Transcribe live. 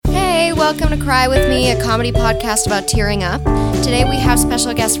welcome to Cry With Me, a comedy podcast about tearing up. Today we have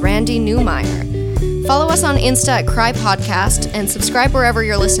special guest Randee Neumeyer. Follow us on Insta at Cry Podcast and subscribe wherever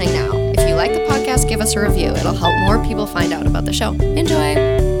you're listening now. If you like the podcast, give us a review. It'll help more people find out about the show. Enjoy!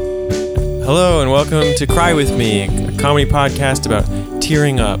 Hello and welcome to Cry With Me, a comedy podcast about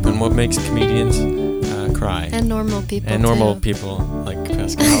tearing up and what makes comedians cry. And normal people, And normal people like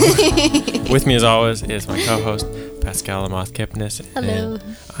Pascal. With me as always is my co-host, Pascal Amoth-Kipnis. Hello.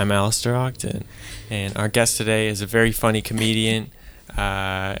 And I'm Alistair Ogden. And our guest today is a very funny comedian.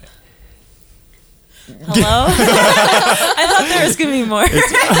 Hello? I thought there was going to be more.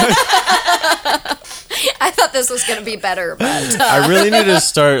 I thought this was going to be better, but... I really need to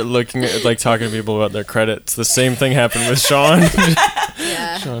start looking at, talking to people about their credits. The same thing happened with Sean.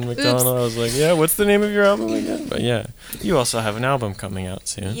 Yeah. Sean McDonald. I was like, yeah, what's the name of your album again? But yeah, you also have an album coming out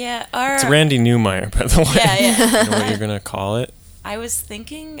soon. Yeah. It's Randee Neumeyer, by the way. Yeah. You know what you're going to call it? I was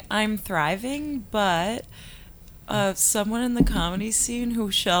thinking I'm thriving, but someone in the comedy scene who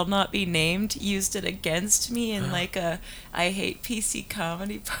shall not be named used it against me in a I hate PC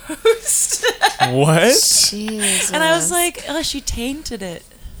comedy post. What? Jesus. And I was like, oh, she tainted it.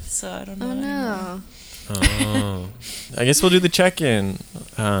 So I don't know. Oh, no. Oh. I guess we'll do the check-in.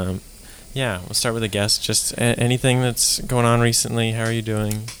 Yeah, we'll start with a guest. Just anything that's going on recently. How are you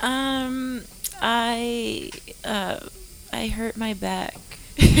doing? I hurt my back.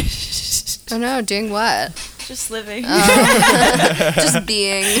 Oh, no. Doing what? Just living. Just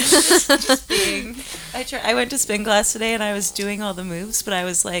being. Just being. I went to spin class today and I was doing all the moves, but I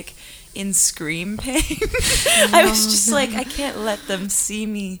was in scream pain. I was just I can't let them see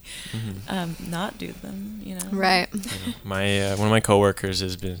me not do them, you know. Right. My one of my coworkers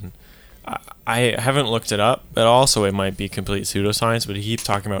has been. I haven't looked it up at all, so it might be complete pseudoscience. But he keeps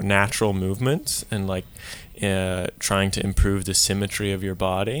talking about natural movements and trying to improve the symmetry of your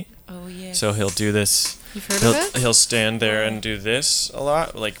body. Oh yes. So he'll do this. You've heard of it? He'll stand there and do this a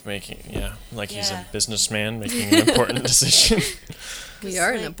lot, he's a businessman making an important decision. We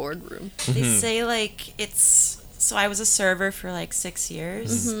are in a boardroom. They say it's. So I was a server for 6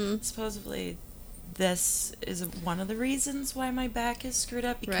 years. Mm-hmm. Supposedly, this is one of the reasons why my back is screwed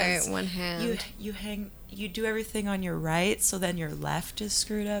up. Because right, one hand. You do everything on your right, so then your left is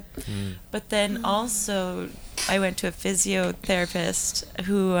screwed up. But then also, I went to a physiotherapist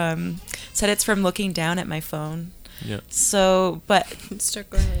who said it's from looking down at my phone. Yeah. So, but Start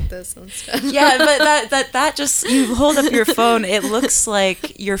going like this instead. yeah, but that just, you hold up your phone, it looks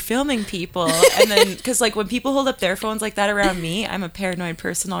like you're filming people, and then because when people hold up their phones like that around me, I'm a paranoid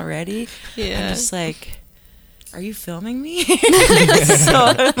person already. Yeah. I'm just are you filming me? So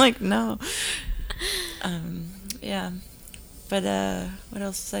I'm like, no. Yeah. But what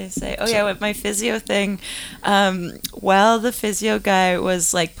else was I say? Oh yeah, with my physio thing. While the physio guy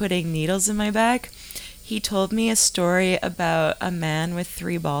was putting needles in my back, he told me a story about a man with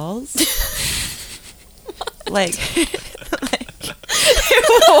 3 balls. Why?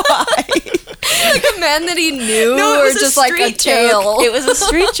 A man that he knew, No, or it was just a a street tale? joke. It was a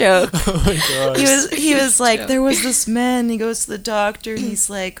street joke. Oh my gosh. He was there was this man, he goes to the doctor and he's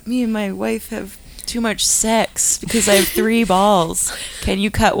like, me and my wife have too much sex because I have 3 balls. Can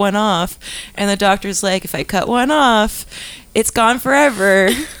you cut one off? And the doctor's like, if I cut one off, it's gone forever.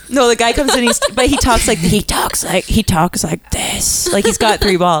 No, the guy comes in, but he talks like this. Like he's got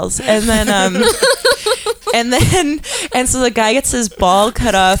 3 balls. And then so the guy gets his ball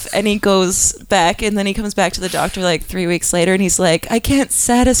cut off and he goes back, and then he comes back to the doctor 3 weeks later and he's like, I can't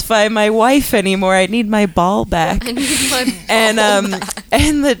satisfy my wife anymore. I need my ball back. I need my ball back.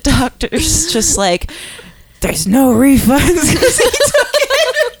 And the doctor's just like, there's no refunds.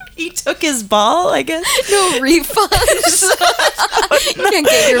 He took his ball, I guess. No refunds. You can't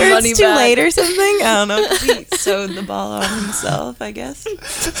get your money It's too back. late or something. I don't know. He sewed the ball on himself, I guess.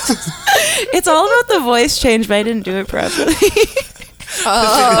 It's all about the voice change, but I didn't do it properly.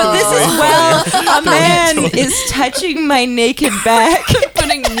 But this is a man is touching my naked back.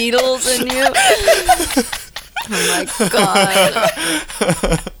 Putting needles in you. Oh my god.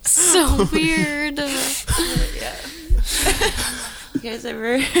 So weird. Yeah. You guys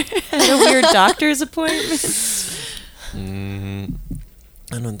ever had a weird doctor's appointment? I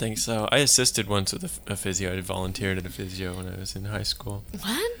don't think so. I assisted once with a physio. I volunteered at a physio when I was in high school.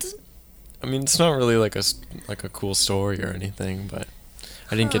 What? I mean, it's not really like a cool story or anything, but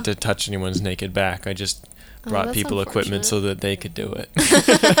I didn't get to touch anyone's naked back. I just brought people equipment so that they could do it.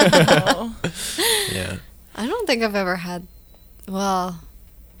 Oh. Yeah. I don't think I've ever had... Well...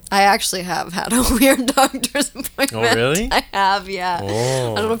 I actually have had a weird doctor's appointment. Oh, really? I have, yeah.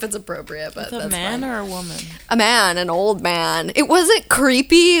 Oh. I don't know if it's appropriate, but With a man or a woman? A man, an old man. It wasn't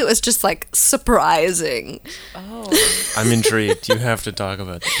creepy. It was just like surprising. Oh. I'm intrigued. You have to talk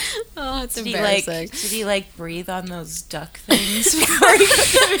about this. Oh, it's Did embarrassing. he like breathe on those duck things before he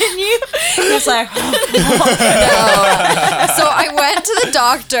put them in you? He was like, No. So I went to the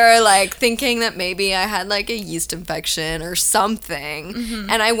doctor like thinking that maybe I had like a yeast infection or something. Mm-hmm.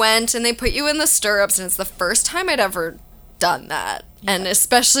 And I went and they put you in the stirrups, and it's the first time I'd ever done that. Yeah. And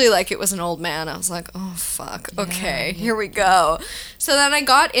especially like it was an old man. I was like, oh fuck. Okay, here we go. So then I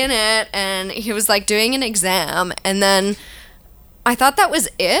got in it and he was like doing an exam, and then I thought that was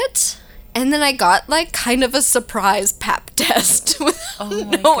it. And then I got like kind of a surprise pap test without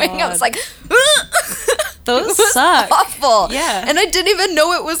knowing. God. I was like, those it was suck. awful. Yeah. And I didn't even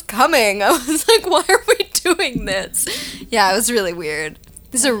know it was coming. I was like, why are we doing this? Yeah, it was really weird.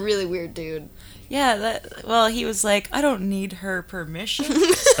 This is a really weird dude. Yeah, he was like, I don't need her permission.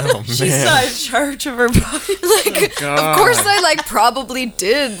 Oh, man. She's not in charge of her body. Like, of course I, like, probably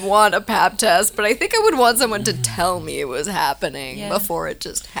did want a pap test, but I think I would want someone to tell me it was happening before it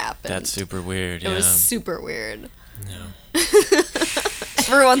just happened. That's super weird, It was super weird. No.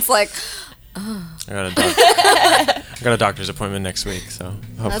 Everyone's like, I got a doctor's appointment next week, so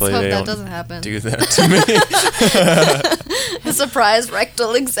hopefully let's hope they that don't doesn't happen. do that to me. A surprise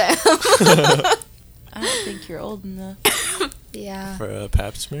rectal exam. I don't think you're old enough. Yeah. For a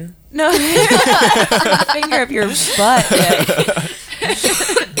pap smear? No, finger up your butt.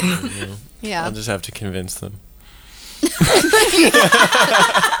 Yeah. I'll just have to convince them.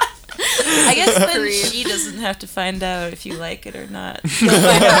 I guess then she doesn't have to find out if you like it or not. She'll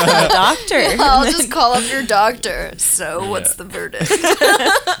find out from the doctor. I'll just call up your doctor. So, what's the verdict?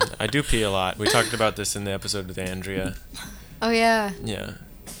 I do pee a lot. We talked about this in the episode with Andrea. Oh, yeah. Yeah.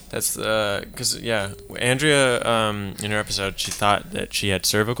 That's because Andrea in her episode, she thought that she had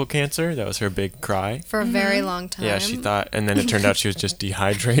cervical cancer. That was her big cry For a very long time. Yeah, she thought, and then it turned out she was just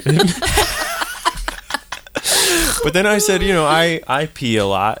dehydrated. But then I said, I pee a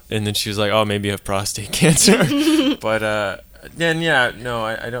lot, and then she was like, oh, maybe you have prostate cancer. But then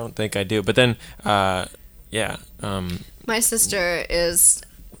I don't think I do. But then my sister is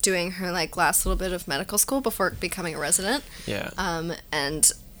doing her like last little bit of medical school before becoming a resident. Yeah.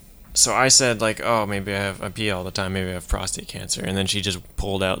 And so I said, like, oh, maybe I pee all the time. Maybe I have prostate cancer. And then she just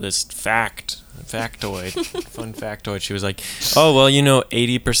pulled out this factoid, fun factoid. She was like, oh, well,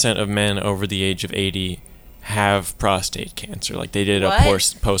 80% of men over the age of 80 have prostate cancer. Like, they did a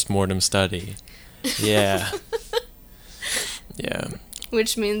post-mortem study. Yeah. Yeah.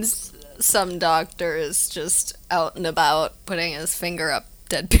 Which means some doctor is just out and about putting his finger up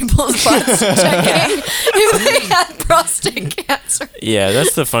dead people's butts checking if they had prostate cancer. Yeah,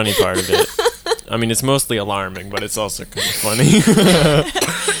 that's the funny part of it. I mean, it's mostly alarming, but it's also kind of funny.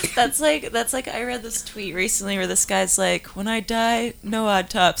 That's like I read this tweet recently where this guy's like, when I die, no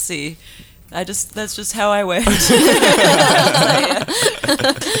autopsy. That's just how I went.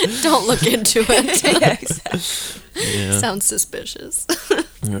 Don't look into it. Yeah, exactly. Yeah. Sounds suspicious.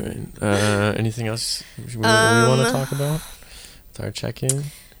 All right. Anything else we want to talk about? With our check-in?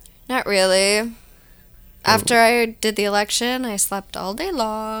 Not really. After I did the election, I slept all day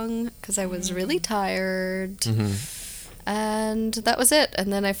long because I was really tired. Mm-hmm. And that was it.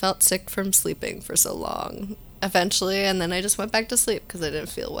 And then I felt sick from sleeping for so long. Eventually, and then I just went back to sleep because I didn't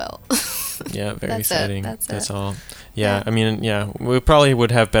feel well. Yeah, very That's exciting. it. That's all. Yeah, I mean, we probably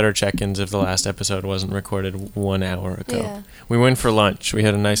would have better check-ins if the last episode wasn't recorded 1 hour ago. Yeah. We went for lunch. We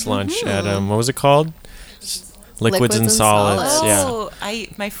had a nice lunch at, what was it called? Liquids and Solids. Oh, yeah.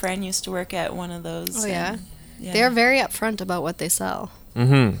 My friend used to work at one of those. Oh, yeah? They're very upfront about what they sell.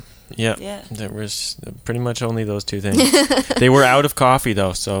 Mm-hmm. Yep. Yeah. There was pretty much only those two things. They were out of coffee,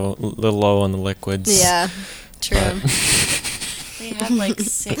 though, so a little low on the liquids. Yeah, true. They had like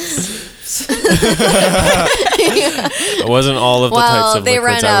 6 soups. It wasn't all of the types of liquids. They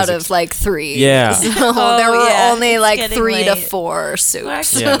ran out of like 3. Yeah. So there were only like 3 to 4 soups. Well,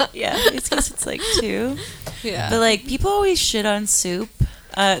 actually, yeah. It's because it's like 2. Yeah. But like people always shit on soup.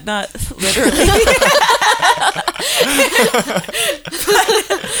 Not literally.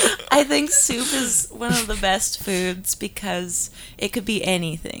 I think soup is one of the best foods because it could be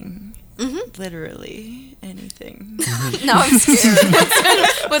anything. Mm-hmm. Literally anything. Mm-hmm. Now I'm scared.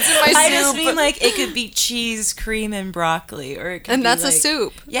 What's in my soup? I just mean like it could be cheese, cream, and broccoli, or it could and be that's like, a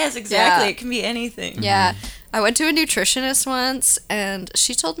soup. Yes, exactly. Yeah. It can be anything. Yeah. I went to a nutritionist once, and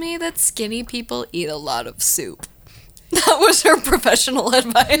she told me that skinny people eat a lot of soup. That was her professional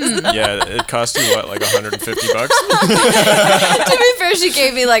advice. Yeah, it cost you what, like $150? To be fair, she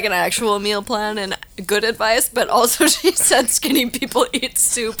gave me like an actual meal plan and good advice, but also she said skinny people eat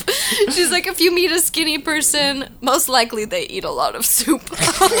soup. She's like, if you meet a skinny person, most likely they eat a lot of soup.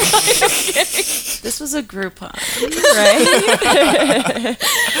 Okay. This was a Groupon, right?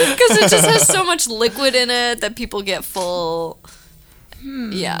 Because it just has so much liquid in it that people get full.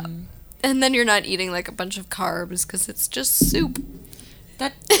 Yeah. And then you're not eating like a bunch of carbs because it's just soup.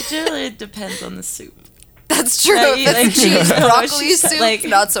 That generally depends on the soup. That's true. Like, That's cheese, no, broccoli soup, like,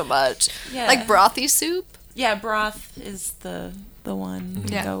 not so much. Yeah. Like brothy soup. Yeah, broth is the one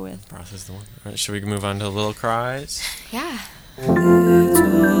to go with. Broth is the one. All right, should we move on to little cries? Yeah.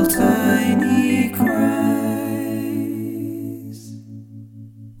 Little tiny cries.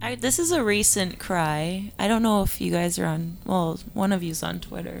 This is a recent cry. I don't know if you guys are on. Well, one of you's on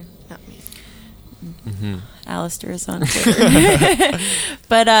Twitter. Not me. Mm-hmm. Alistair is on Twitter.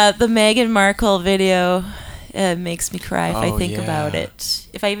 But the Meghan Markle video makes me cry if I think about it.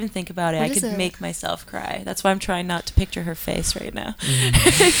 If I even think about it, What I is could it? make myself cry. That's why I'm trying not to picture her face right now.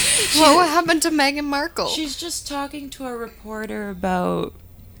 What happened to Meghan Markle? She's just talking to a reporter about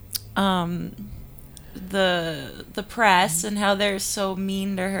the press and how they're so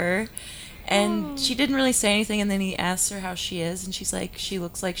mean to her. And she didn't really say anything, and then he asks her how she is, and she's like, she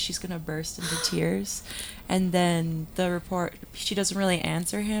looks like she's going to burst into tears. And then she doesn't really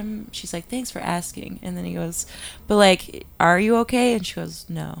answer him. She's like, thanks for asking. And then he goes, but like, are you okay? And she goes,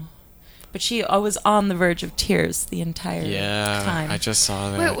 no. But she was on the verge of tears the entire time. I just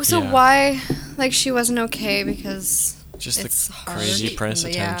saw that. Wait, so why, like, she wasn't okay because just it's the hard. crazy press Yeah.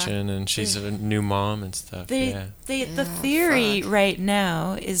 attention, and she's a new mom and stuff. The theory right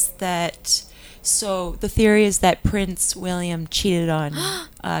now is that Prince William cheated on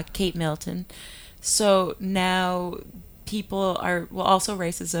Kate Middleton. So now people are, well, also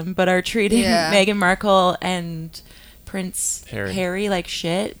racism, but are treating Meghan Markle and Prince Harry like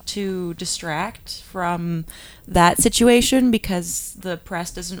shit to distract from that situation because the press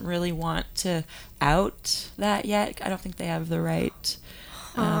doesn't really want to out that yet. I don't think they have the right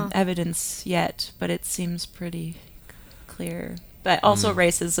evidence yet, but it seems pretty clear. But also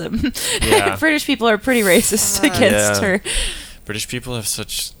racism. Yeah. British people are pretty racist against her. British people have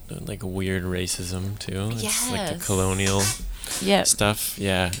such like weird racism too. It's like the Yes. colonial Yep. stuff.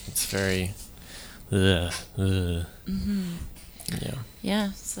 Yeah, it's very. Ugh. Mm-hmm. Yeah.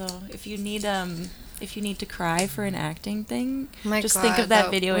 Yeah. So if you need to cry for an acting thing, My just God, think of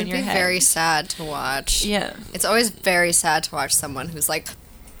that video in your would be head. very sad to watch. Yeah. It's always very sad to watch someone who's like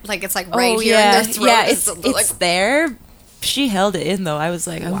it's like right here yeah. in their throat. Yeah, It's it's like, there. She held it in though. I was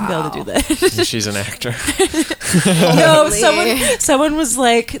like, I wouldn't be able to do that. She's an actor. No, Holy. someone was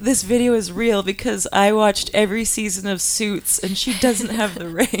like, this video is real because I watched every season of Suits and she doesn't have the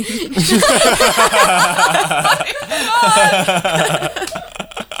range.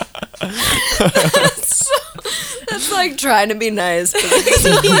 that's like trying to be nice. But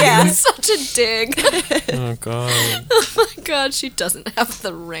it's such a dig. Oh God. Oh my God, she doesn't have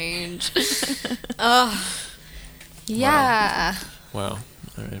the range. Yeah. Wow.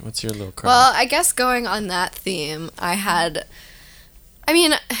 All right. What's your little cry? Well, I guess going on that theme, I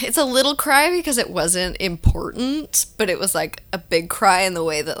mean, it's a little cry because it wasn't important, but it was like a big cry in the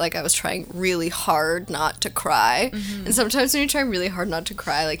way that like I was trying really hard not to cry. Mm-hmm. And sometimes when you try really hard not to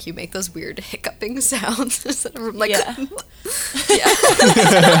cry, like you make those weird hiccuping sounds instead of like Yeah. like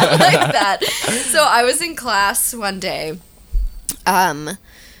that. So I was in class one day, and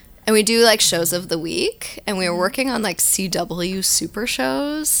we do like shows of the week, and we were working on like CW super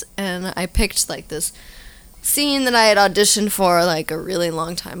shows, and I picked like this scene that I had auditioned for like a really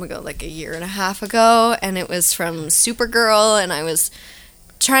long time ago, like a year and a half ago, and it was from Supergirl, and I was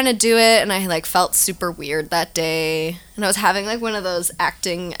trying to do it, and I like felt super weird that day, and I was having like one of those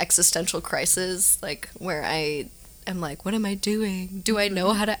acting existential crises, like where I am like, what am I doing? Do I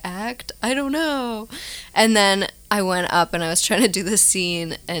know how to act? I don't know. And then I went up and I was trying to do this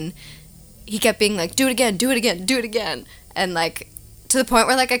scene, and he kept being like, do it again, do it again, do it again, and like to the point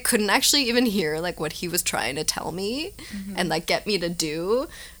where like I couldn't actually even hear like what he was trying to tell me and like get me to do.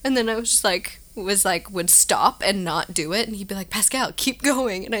 And then I was just like would stop and not do it, and he'd be like, Pascal, keep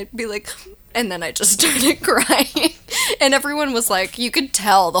going, and I'd be like, and then I just started crying, and everyone was like, you could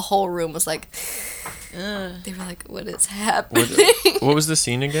tell the whole room was like, they were like, what is happening? What was the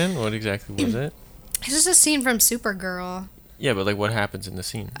scene again? What exactly was it? It's just a scene from Supergirl. Yeah, but like what happens in the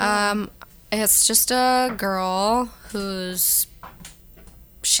scene? It's just a girl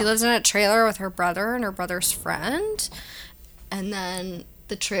she lives in a trailer with her brother and her brother's friend, and then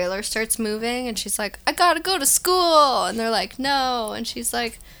the trailer starts moving, and she's like, I gotta go to school. And they're like, no. And she's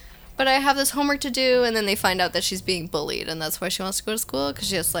like, but I have this homework to do. And then they find out that she's being bullied, and that's why she wants to go to school, because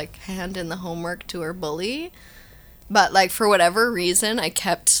she has to, like, hand in the homework to her bully. But, like, for whatever reason, I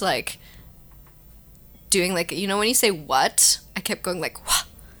kept, like, doing, like, you know, when you say what, I kept going, like,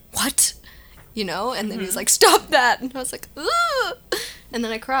 what? You know? And then he was like, stop that. And I was like, ugh. And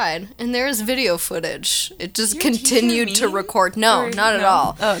then I cried. And there is video footage. It just continued to record. No, not at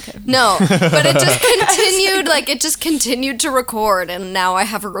all. Oh, okay. No, but it just continued, like, it just continued to record. And now I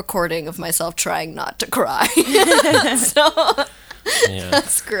have a recording of myself trying not to cry. So,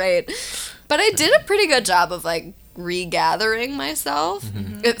 that's great. But I did a pretty good job of, like, regathering myself.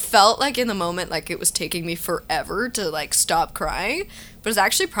 It felt like in the moment, like, it was taking me forever to, like, stop crying. But it was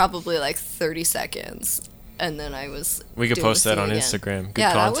actually probably, like, 30 seconds. And then I was. We could post that on Instagram. Good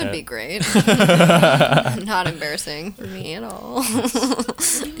content. That would be great. Not embarrassing for me at all.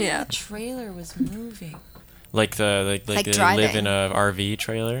 The trailer was moving. Like they live in a RV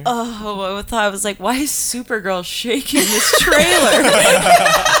trailer. Oh, I thought, I was like, why is Supergirl shaking this trailer?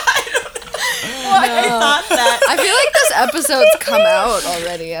 I thought that. I feel like this episode's come out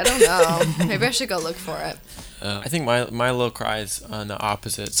already. I don't know. Maybe I should go look for it. I think my little cry is on the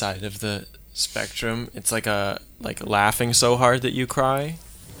opposite side of the spectrum. It's like laughing so hard that you cry.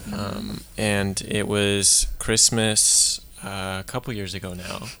 And it was Christmas a couple years ago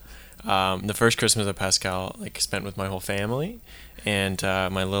now. The first Christmas that Pascal spent with my whole family, and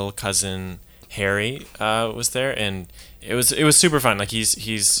my little cousin Harry was there, and it was super fun. Like he's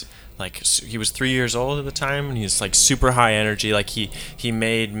he was 3 years old at the time, and he's like super high energy. Like he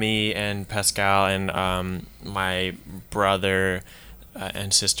made me and Pascal and my brother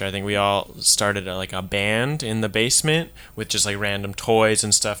and sister, I think we all started a band in the basement with just like random toys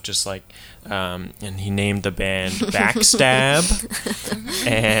and stuff, just like and he named the band Backstab.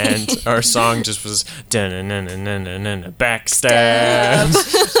 And our song just was Backstab.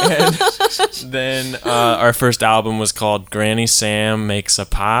 And then our first album was called Granny Sam Makes a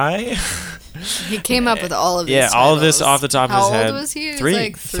Pie. He came up with all of these titles. All of this off the top of his head. How old was he?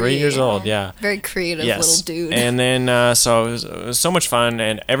 Three years old, yeah. Very creative little dude. And then, so it was so much fun,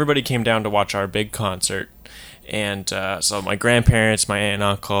 and everybody came down to watch our big concert. And so my grandparents, my aunt and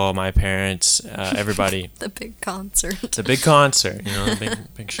uncle, my parents, everybody. The big concert. It's a big concert, the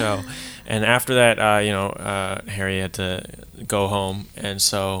big show. And after that, Harry had to go home, and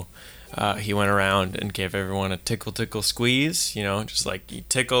so he went around and gave everyone a tickle squeeze, just like you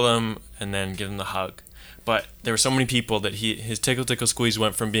tickle them and then give them the hug. But there were so many people that his tickle squeeze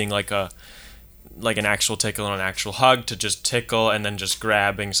went from being like an actual tickle and an actual hug to just tickle and then just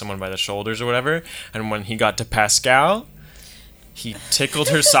grabbing someone by the shoulders or whatever. And when he got to Pascal, he tickled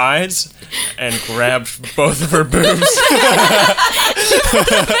her sides and grabbed both of her boobs.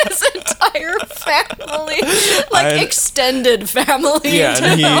 His entire family, extended family. Yeah,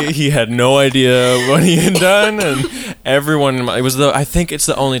 and he had no idea what he had done, and everyone. I think it's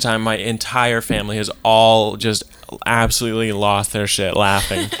the only time my entire family has all just absolutely lost their shit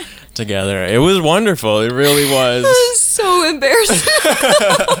laughing together. It was wonderful. It really was. That was so embarrassing.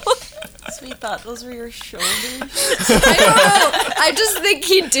 So we thought those were your shoulders? I don't know. I just think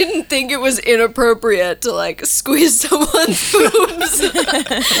he didn't think it was inappropriate to squeeze someone's boobs.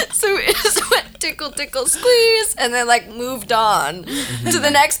 So we just went tickle, squeeze, and then moved on to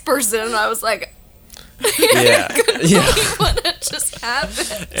the next person. And I was like, yeah. What had just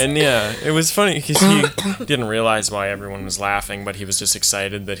happened. And it was funny because he didn't realize why everyone was laughing, but he was just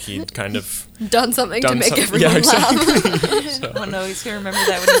excited that he'd kind of done something to make everyone laugh. So. Oh no, he's gonna remember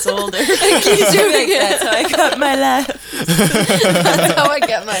that when he's older. He's doing it. That's how I got my laughs. That's how I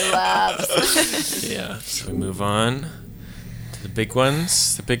get my laughs. Yeah. So we move on to the big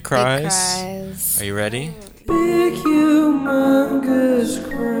ones, the big cries. Big cries. Are you ready? Big humongous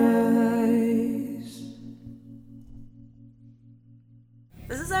cries.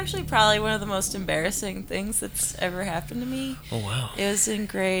 This is actually probably one of the most embarrassing things that's ever happened to me. Oh, wow. It was in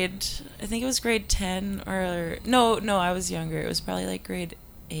grade 10 or... No, I was younger. It was probably grade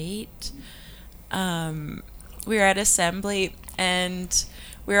 8. We were at assembly, and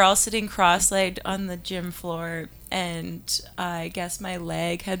we were all sitting cross-legged on the gym floor, and I guess my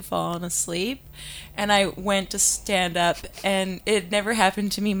leg had fallen asleep, and I went to stand up, and it never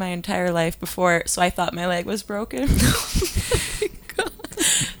happened to me my entire life before, so I thought my leg was broken.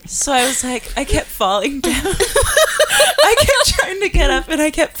 So I was like, I kept falling down. I kept trying to get up, and I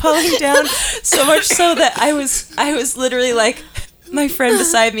kept falling down, so much so that I was literally my friend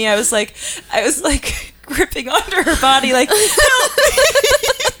beside me, I was gripping onto her body, help me.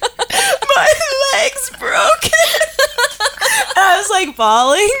 My leg's broken. I was like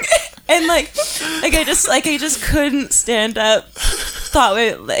bawling, and like I just couldn't stand up. Thought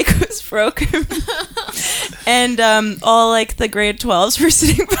my leg was broken, and all like the grade 12s were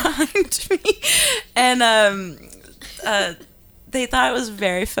sitting behind me, and they thought it was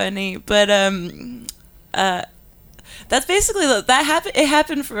very funny, but that's basically that happened. It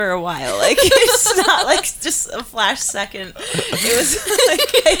happened for a while. Like it's not like just a flash second. It was like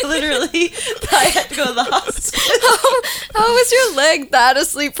I literally thought I had to go to the hospital. How was your leg that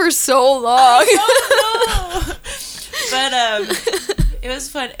asleep for so long? I don't know. But it was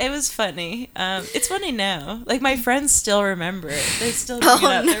fun. It was funny. It's funny now. Like my friends still remember it. They still bring it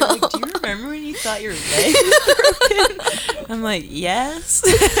up. No. They're like, "Do you remember when you thought your leg was broken?" I'm like, "Yes."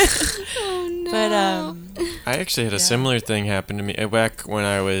 Oh no. But I actually had a similar thing happen to me back when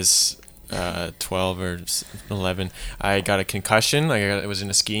I was 12 or 11. I got a concussion. I was in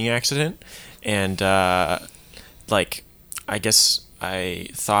a skiing accident, and like I guess I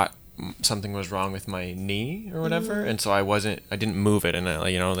thought something was wrong with my knee or whatever, and so I didn't move it, and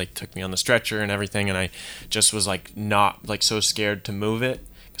they took me on the stretcher and everything, and I just was like not like so scared to move it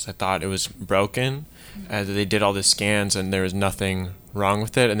because I thought it was broken. They did all the scans and there was nothing wrong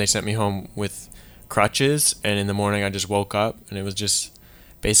with it, and they sent me home with crutches, and in the morning I just woke up and it was just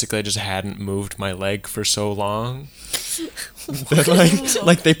basically I just hadn't moved my leg for so long that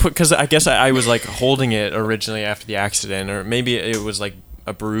like they put, because I guess I was like holding it originally after the accident, or maybe it was like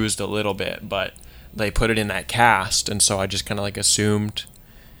a bruised a little bit, but they put it in that cast, and so I just kind of like assumed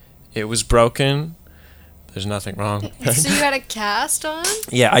it was broken. There's nothing wrong. So you had a cast on?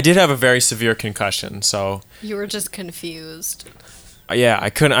 Yeah, I did have a very severe concussion, so You were just confused. yeah,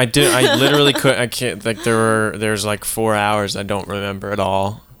 I literally couldn't. I can't. Like there's like 4 hours I don't remember at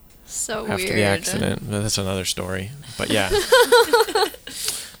all So after weird. the accident. That's another story. But yeah,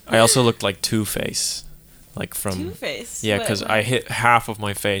 I also looked like Two-Face, like from Two-Face. Yeah, because I hit half of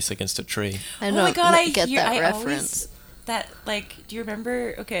my face against a tree. I Oh don't my god, I get hear, that I reference. always, that like, do you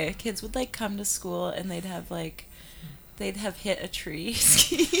remember? Okay, kids would like come to school and they'd have hit a tree.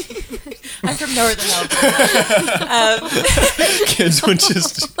 I'm from Northern Alberta. Kids would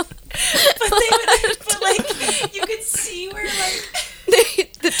just. But like you could see where like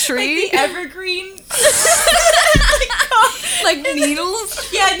The tree? like the evergreen Like needles?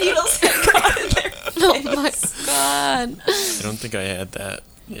 yeah, needles had gone in their face. Oh my god. I don't think I had that.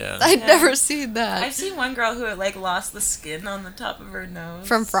 Yeah. I'd Yeah. never seen that. I've seen one girl who had like lost the skin on the top of her nose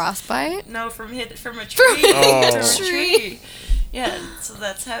From frostbite? No, from a tree. From a Oh. tree. Yeah, so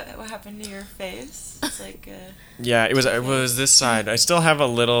that's what happened to your face. It's like Yeah, it was this side. I still have a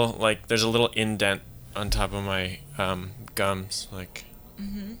little, like, there's a little indent on top of my gums, like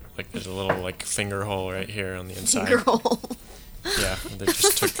there's a little like finger hole right here on the inside. Girl. Yeah, they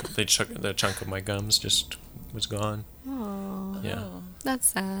took the chunk of my gums, just was gone. Oh, Yeah, that's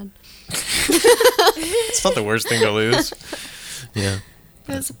sad. it's not the worst thing to lose. Yeah.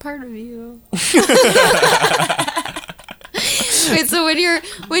 It was a part of you. Wait, so when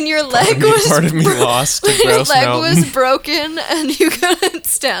your leg was part of me lost to your Grouse leg Mountain. was broken and you couldn't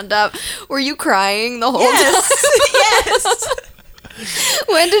stand up, were you crying the whole yes, time?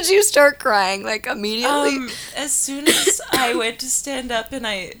 When did you start crying? Like immediately? As soon as I went to stand up and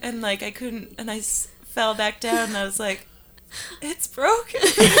I couldn't, and I fell back down, and I was like, it's broken.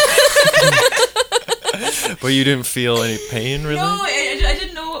 But you didn't feel any pain, really? No, I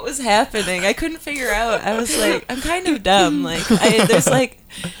didn't know what was happening. I couldn't figure out. I was like, I'm kind of dumb. Like, there's like,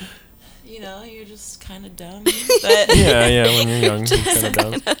 you're just kind of dumb. But Yeah, when you're young, you're kind of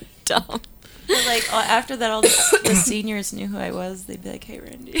dumb. Dumb. but, like, after that, all the seniors knew who I was. They'd be like, hey,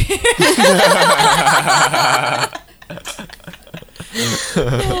 Randee.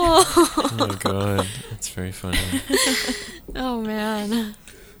 Oh my god, that's very funny. Oh man.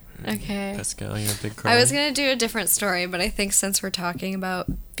 Okay. Pascal, you're a big cry. I was going to do a different story, but I think since we're talking about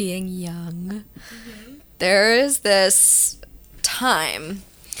being young, there is this time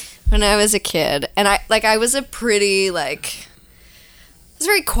when I was a kid, and I was a pretty, I was a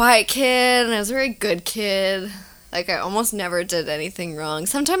very quiet kid, and I was a very good kid. Like, I almost never did anything wrong.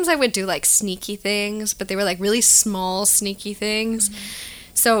 Sometimes I would do, sneaky things, but they were, really small, sneaky things. Mm-hmm.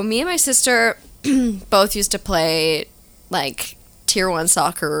 So me and my sister both used to play, Tier 1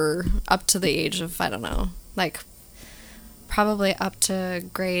 soccer up to the age of, I don't know, probably up to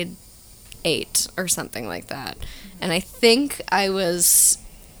grade 8 or something like that. And I think I was,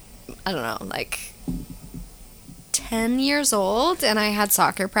 I don't know, 10 years old, and I had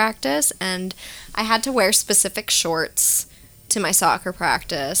soccer practice, and I had to wear specific shorts to my soccer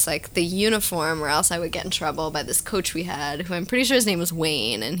practice, like the uniform, or else I would get in trouble by this coach we had, who I'm pretty sure his name was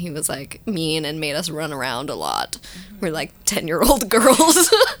Wayne, and he was like mean and made us run around a lot. We're like 10-year-old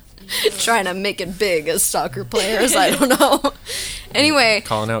girls trying to make it big as soccer players. I don't know. Anyway.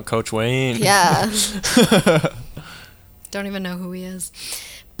 Calling out Coach Wayne. Yeah. Don't even know who he is.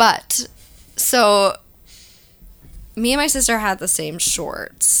 But, so, me and my sister had the same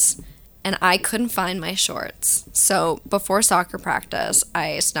shorts, and I couldn't find my shorts. So, before soccer practice,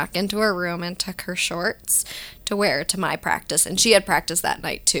 I snuck into her room and took her shorts to wear to my practice, and she had practice that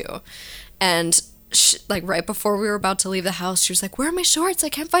night, too. And like right before we were about to leave the house, she was like, "Where are my shorts? I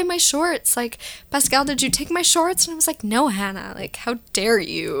can't find my shorts. Like, Pascal, did you take my shorts?" And I was like, "No, Hannah, like, how dare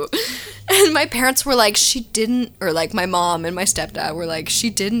you?" And my parents were like, "She didn't," or like my mom and my stepdad were like, "She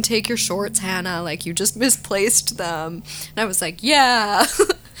didn't take your shorts, Hannah, like you just misplaced them." And I was like, "Yeah."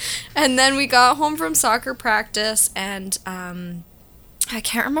 And then we got home from soccer practice, and I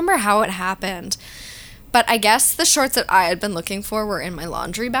can't remember how it happened, but I guess the shorts that I had been looking for were in my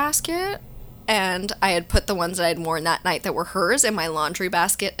laundry basket. And I had put the ones that I had worn that night that were hers in my laundry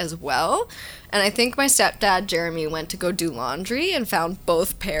basket as well. And I think my stepdad, Jeremy, went to go do laundry and found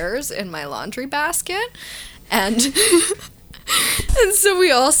both pairs in my laundry basket. And and so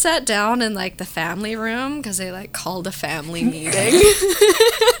we all sat down in, like, the family room, because they, like, called a family meeting.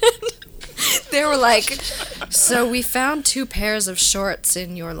 They were like, "So we found 2 pairs of shorts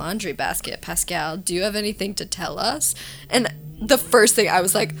in your laundry basket, Pascal. Do you have anything to tell us?" And the first thing I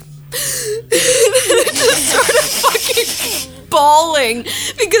was like... just started fucking bawling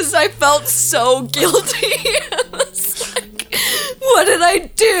because I felt so guilty. I was like, "What did I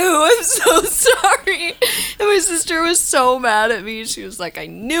do? I'm so sorry." And my sister was so mad at me. She was like, "I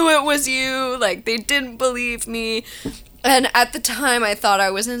knew it was you. Like, they didn't believe me." And at the time, I thought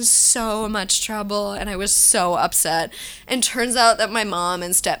I was in so much trouble, and I was so upset. And turns out that my mom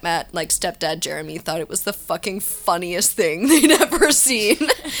and stepdad Jeremy thought it was the fucking funniest thing they'd ever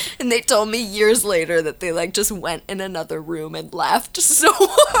seen. And they told me years later that they, like, just went in another room and laughed so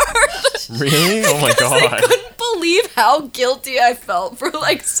hard. Really? Oh my god. I couldn't believe how guilty I felt for,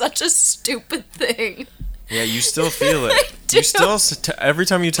 like, such a stupid thing. Yeah, you still feel it. You still, every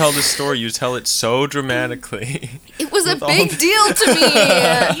time you tell this story, you tell it so dramatically. It was a big deal to me.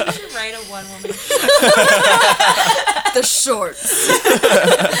 You should write a one-woman. The shorts.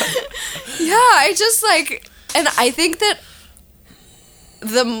 Yeah, I just, like, and I think that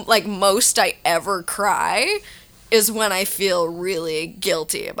the, like, most I ever cry is when I feel really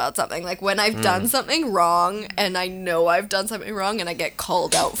guilty about something. Like, when I've done something wrong, and I know I've done something wrong, and I get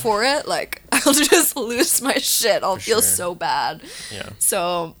called out for it, like, I'll just lose my shit. I'll feel so bad. Yeah.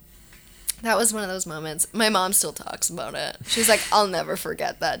 So, that was one of those moments. My mom still talks about it. She's like, "I'll never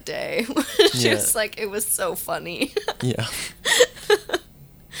forget that day." She was like, "It was so funny." Yeah.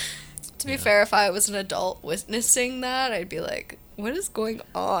 To be fair, if I was an adult witnessing that, I'd be like, "What is going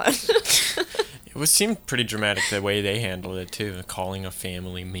on?" It seemed pretty dramatic the way they handled it, too. Calling a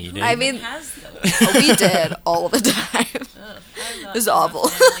family meeting. I mean, we did all the time. It was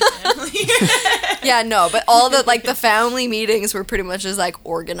awful. Yeah, no, but all the, like, the family meetings were pretty much just, like,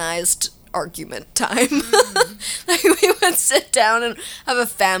 organized argument time. Like, we would sit down and have a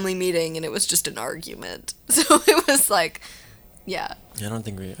family meeting, and it was just an argument. So it was like, yeah. I don't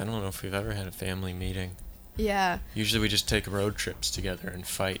know if we've ever had a family meeting. Yeah. Usually we just take road trips together and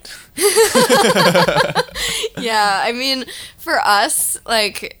fight. Yeah, I mean, for us,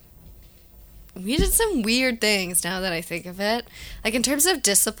 like, we did some weird things now that I think of it. Like, in terms of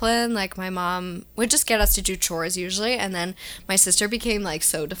discipline, like, my mom would just get us to do chores usually, and then my sister became, like,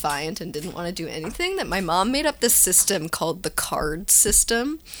 so defiant and didn't want to do anything that my mom made up this system called the card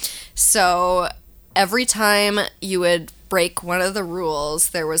system. So every time you would break one of the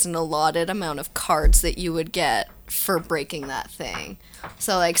rules, there was an allotted amount of cards that you would get for breaking that thing.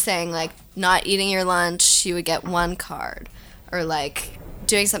 So, like, saying, like, not eating your lunch, you would get 1 card. Or, like,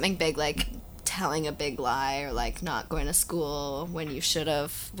 doing something big, like telling a big lie, or, like, not going to school when you should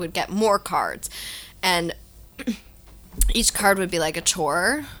have, would get more cards. And each card would be, like, a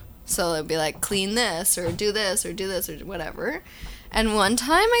chore. So it would be, like, clean this, or do this, or do this, or whatever. And one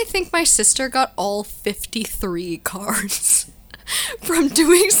time, I think my sister got all 53 cards from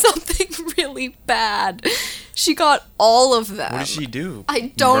doing something really bad. She got all of them. What did she do?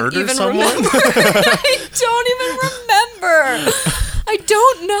 I don't Murder even someone? remember. I don't even remember. I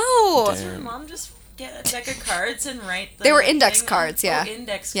don't know. Does your mom just get a deck of cards and write the They were index thing cards, on? yeah. Oh,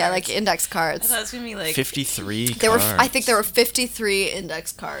 index cards. Yeah, like index I cards. thought it was going to be like... 53 There were, cards. I think there were 53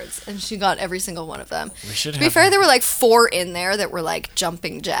 index cards, and she got every single one of them. We should To be have. fair, there were like 4 in there that were like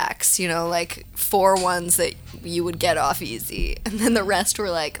jumping jacks, you know, like 4 ones that you would get off easy, and then the rest were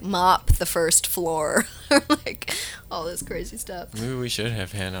like mop the first floor, or like all this crazy stuff. Maybe we should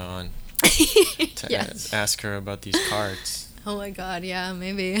have Hannah on to Yes. ask her about these cards. Oh my god, yeah,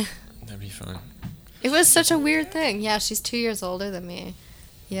 maybe. That'd be fun. It was such a weird thing. Yeah, she's 2 years older than me.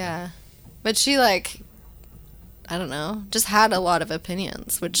 Yeah. But she, like, I don't know, just had a lot of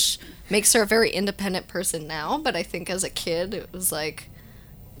opinions, which makes her a very independent person now. But I think as a kid, it was like,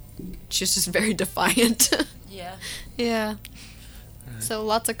 she was just very defiant. Yeah. Yeah. So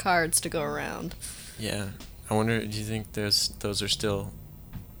lots of cards to go around. Yeah. I wonder, do you think those are still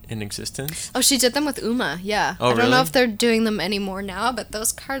in existence? Oh, she did them with Uma, yeah. Oh, I don't know really? if they're doing them anymore now, but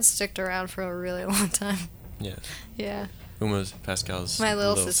those cards sticked around for a really long time. Yeah. Yeah. Uma's Pascal's My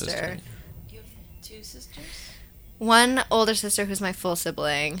little sister. You have 2 sisters? One older sister who's my full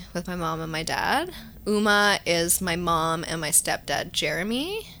sibling with my mom and my dad. Uma is my mom and my stepdad,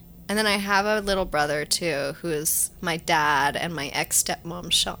 Jeremy. And then I have a little brother, too, who is my dad and my ex-stepmom,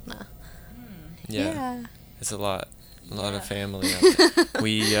 Shauna. Yeah. It's a lot of family out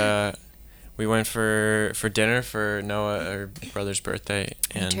there. We went for dinner for Noah, our brother's birthday,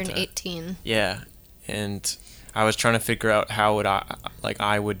 I and turned 18. yeah, and I was trying to figure out how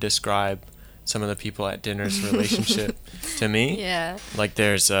I would describe some of the people at dinner's relationship to me. Yeah. Like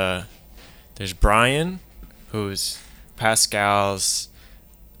there's Brian, who's Pascal's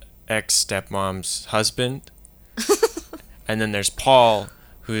ex-stepmom's husband, and then there's Paul,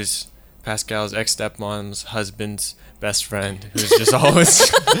 who's Pascal's ex-stepmom's husband's best friend, who's just always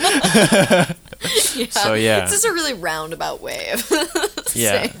Yeah. So, yeah. It's just a really roundabout way of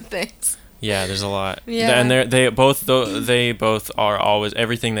Yeah. saying things. Yeah, there's a lot. Yeah. And they both are always,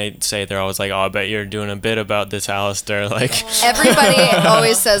 everything they say, they're always like, oh, I bet you're doing a bit about this, Alistair. Like, Everybody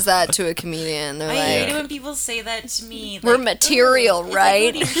always says that to a comedian. They're I like, hate it when people say that to me. We're like, material, "Oh,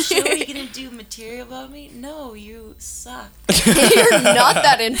 right?" If I go to your show, are you going to do material about me? No, you suck. you're not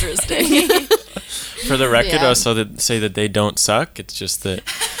that interesting. for the record, Yeah. say that they don't suck. It's just that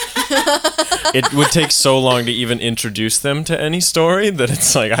it would take so long to even introduce them to any story that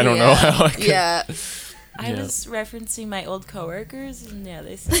it's like, I don't know how I could. Yeah. I Yeah. was referencing my old coworkers, and yeah,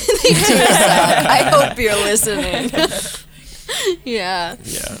 they said They do suck. I hope you're listening. Yeah.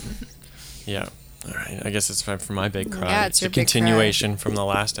 Yeah. Yeah. All right. I guess it's time for my big cry. Yeah, it's a your big cry. continuation from the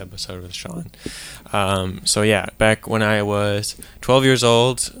last episode with Sean. So yeah, back when I was 12 years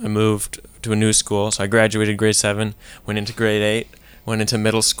old, I moved to a new school. So I graduated grade 7, went into grade 8, went into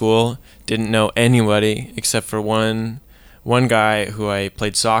middle school, didn't know anybody except for one guy who I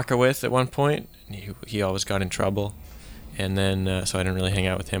played soccer with at one point. And he always got in trouble. And then, so I didn't really hang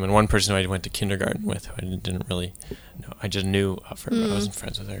out with him. And one person who I went to kindergarten with, who I didn't really know. I just knew of her, but I wasn't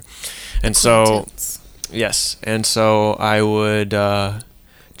friends with her. And so, Acquaintance. yes. And so I would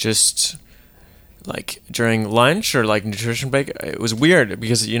just, like, during lunch or, like, nutrition break, it was weird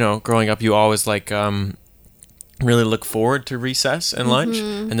because, you know, growing up, you always, like, really look forward to recess and lunch.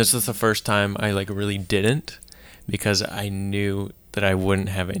 And this was the first time I, like, really didn't because I knew that I wouldn't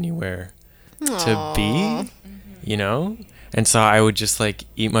have anywhere to be, you know? And so I would just like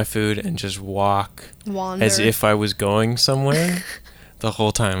eat my food and just walk Wander. as if I was going somewhere the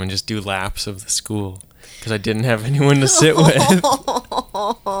whole time and just do laps of the school because I didn't have anyone to sit with.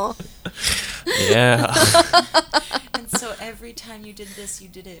 Yeah. And so every time you did this, you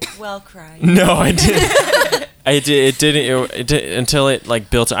did it while crying. No, I didn't. It didn't until it like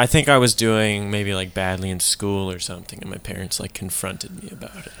built. I think I was doing maybe like badly in school or something, and my parents like confronted me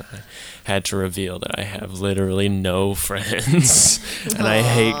about it. I had to reveal that I have literally no friends, and I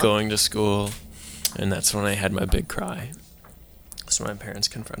hate going to school. And that's when I had my big cry. That's when my parents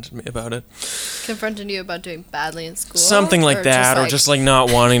confronted me about it. Confronted you about doing badly in school? Something like that, or just like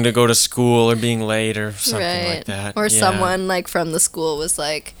not wanting to go to school or being late or something like that. Or Yeah. someone like from the school was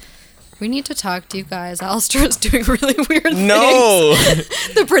like, we need to talk to you guys. Alistair is doing really weird things. No!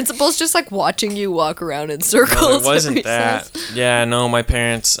 The principal's just like watching you walk around in circles. No, it wasn't at that. recess. Yeah, no, my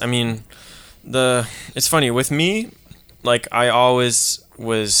parents, I mean, it's funny, with me, like, I always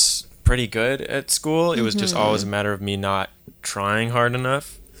was pretty good at school. It was just always a matter of me not trying hard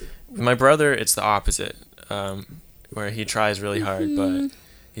enough. With my brother, it's the opposite, where he tries really hard, but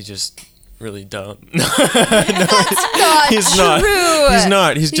he's just really dumb. Not He's true. not. He's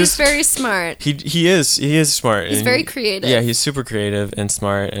not. He's just very smart. He is smart. He's and very creative. Yeah, he's super creative and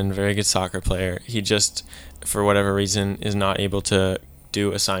smart and very good soccer player. He just, for whatever reason, is not able to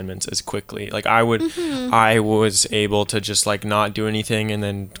do assignments as quickly. Like I was able to just like not do anything and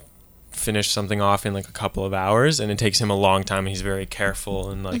then finish something off in like a couple of hours, and it takes him a long time. He's very careful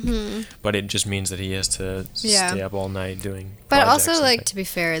and like, but it just means that he has to stay up all night doing. But also, like, to be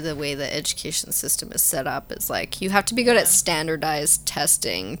fair, the way the education system is set up is like you have to be good at standardized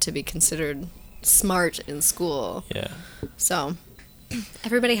testing to be considered smart in school. Yeah. So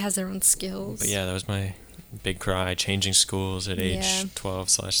everybody has their own skills. But yeah, that was my big cry, changing schools at age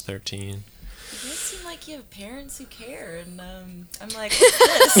 12/13. You guys seem like you have parents who care, and I'm like,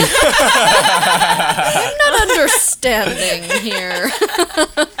 what's this? I'm not understanding here.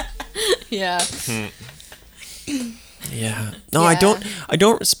 Yeah. Yeah. No, I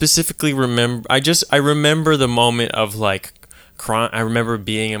don't specifically remember. I remember the moment of like crying. I remember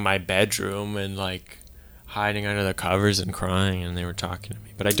being in my bedroom and like hiding under the covers and crying, and they were talking to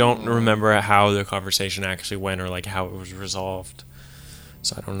me. But I don't remember how the conversation actually went or like how it was resolved.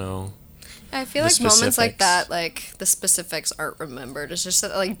 So I don't know. I feel like moments like that, like the specifics aren't remembered. It's just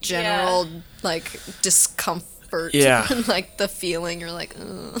that like general like discomfort. Yeah. And like the feeling you're like,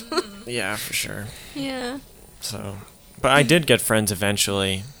 ugh. Yeah, for sure. Yeah. So, but I did get friends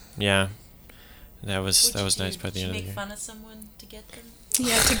eventually. Yeah. That was nice by the end of the year. Make fun of someone to get them?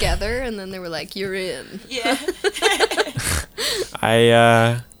 Yeah, together, and then they were like, "You're in." Yeah.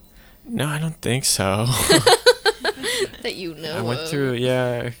 No, I don't think so. That you know. I went through,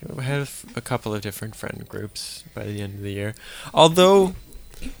 I had a couple of different friend groups by the end of the year. Although,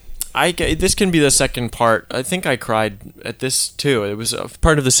 this can be the second part. I think I cried at this too. It was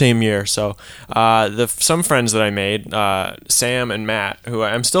part of the same year. So, some friends that I made, Sam and Matt, who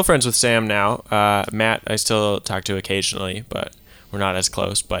I'm still friends with Sam now. Matt, I still talk to occasionally, but we're not as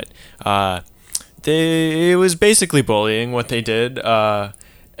close. But it was basically bullying what they did.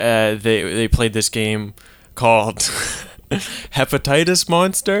 They played this game called Hepatitis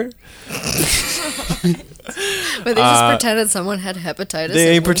Monster. But they just pretended someone had hepatitis.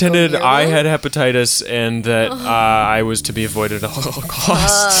 They pretended I had hepatitis and that I was to be avoided at all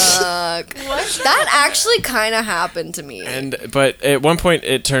costs. That actually kind of happened to me. But at one point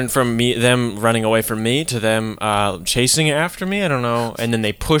it turned from them running away from me to them chasing after me. I don't know. And then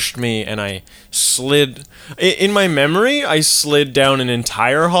they pushed me and I slid. In my memory, I slid down an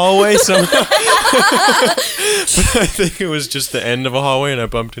entire hallway somehow. But I think it was just the end of a hallway and I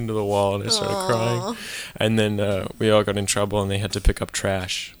bumped into the wall and I started crying. And then we all got in trouble and they had to pick up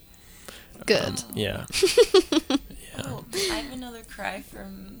trash. Good. Yeah. Oh, I have another cry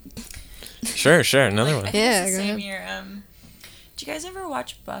from... Sure, another one. I think it's the same year. Did you guys ever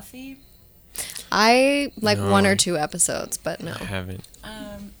watch Buffy? I No. 1 or 2 episodes, but no. I haven't.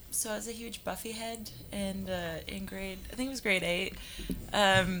 So I was a huge Buffy head, and in grade 8.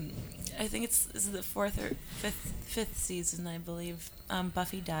 I think it's the 4th or 5th season, I believe.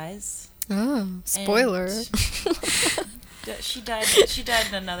 Buffy dies. Oh, spoiler. She died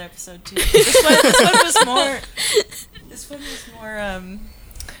in another episode too. This one was more.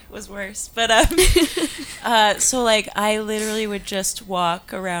 Was worse. But so like I literally would just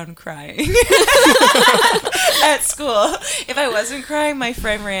walk around crying at school. If I wasn't crying, my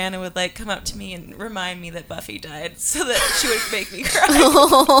friend Rihanna would like come up to me and remind me that Buffy died, so that she would make me cry.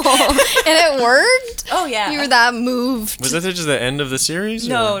 And it worked? Oh yeah. You were that moved. Was that just the end of the series?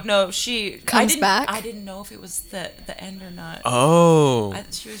 No, she comes back. I didn't know if it was the end or not. Oh.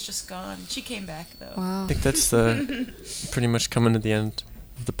 She was just gone. She came back though. Wow. I think that's pretty much coming to the end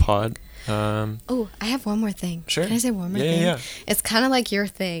of the pod. Oh, I have one more thing. Sure. Can I say one more thing? Yeah. It's kind of like your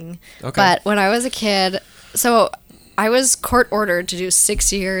thing. Okay. But when I was a kid, so I was court ordered to do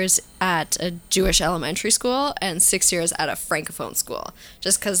 6 years at a Jewish elementary school and 6 years at a Francophone school,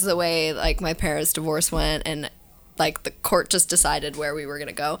 just because of the way like my parents' divorce went and like the court just decided where we were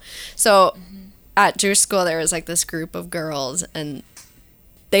gonna go. So at Jewish school there was like this group of girls and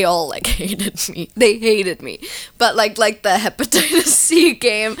they all like hated me. They hated me. But like the hepatitis C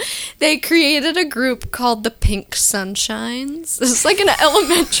game, they created a group called the Pink Sunshines. This is like an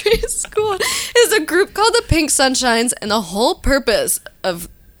elementary school. It's a group called the Pink Sunshines, and the whole purpose of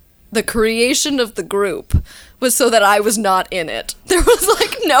the creation of the group was so that I was not in it. There was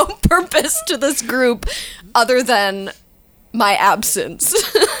like no purpose to this group other than my absence.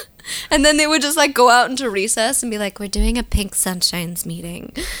 And then they would just like go out into recess and be like, we're doing a Pink Sunshines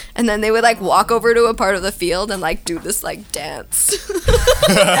meeting. And then they would like walk over to a part of the field and like do this like dance.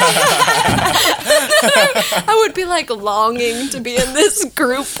 I would be like longing to be in this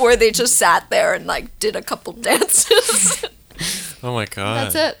group where they just sat there and like did a couple dances. Oh my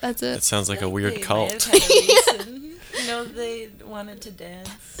god. That's it. That sounds like a weird They cult. might have had a reason. didn't know they wanted to dance.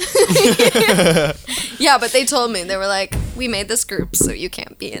 Yeah, but they told me. They were like, we made this group, so you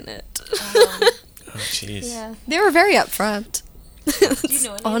can't be in it. Oh, jeez. Yeah. They were very upfront. Do you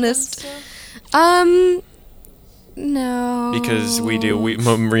know any Honest. of them still? No. Because we do. Me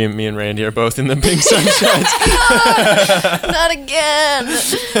and Randee are both in the Pink Sunshines. Not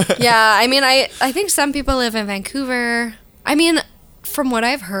again. Yeah, I mean, I think some people live in Vancouver. I mean, from what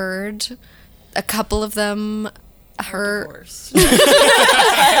I've heard, a couple of them are... Divorced. No,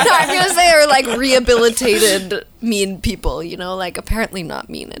 I'm going to say are like rehabilitated mean people, you know? Like, apparently not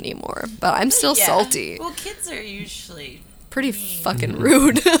mean anymore. But I'm still Yeah. salty. Well, kids are usually Pretty mean. fucking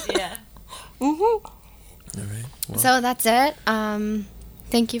rude. Yeah. Mm-hmm. All right. Well, So that's it.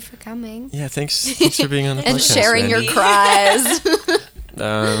 Thank you for coming. yeah, thanks for being on the And podcast, sharing your Randee.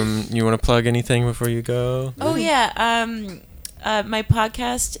 cries. You want to plug anything before you go? Oh yeah. My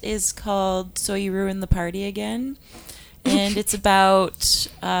podcast is called "So You Ruined the Party Again," and it's about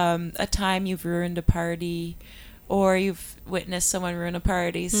a time you've ruined a party, or you've witnessed someone ruin a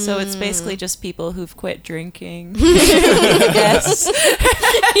party. So it's basically just people who've quit drinking. Yes.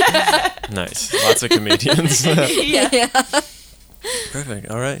 Nice. Lots of comedians. Yeah. Perfect.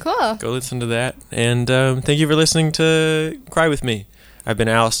 All right. Cool. Go listen to that. And thank you for listening to Cry With Me. I've been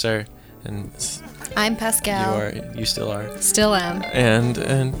Alistair, and I'm Pascal. you still are. Still am. And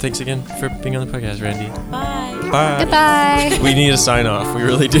thanks again for being on the podcast, Randee. Bye. Bye. Goodbye. We need to sign off. We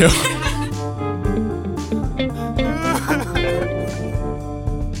really do.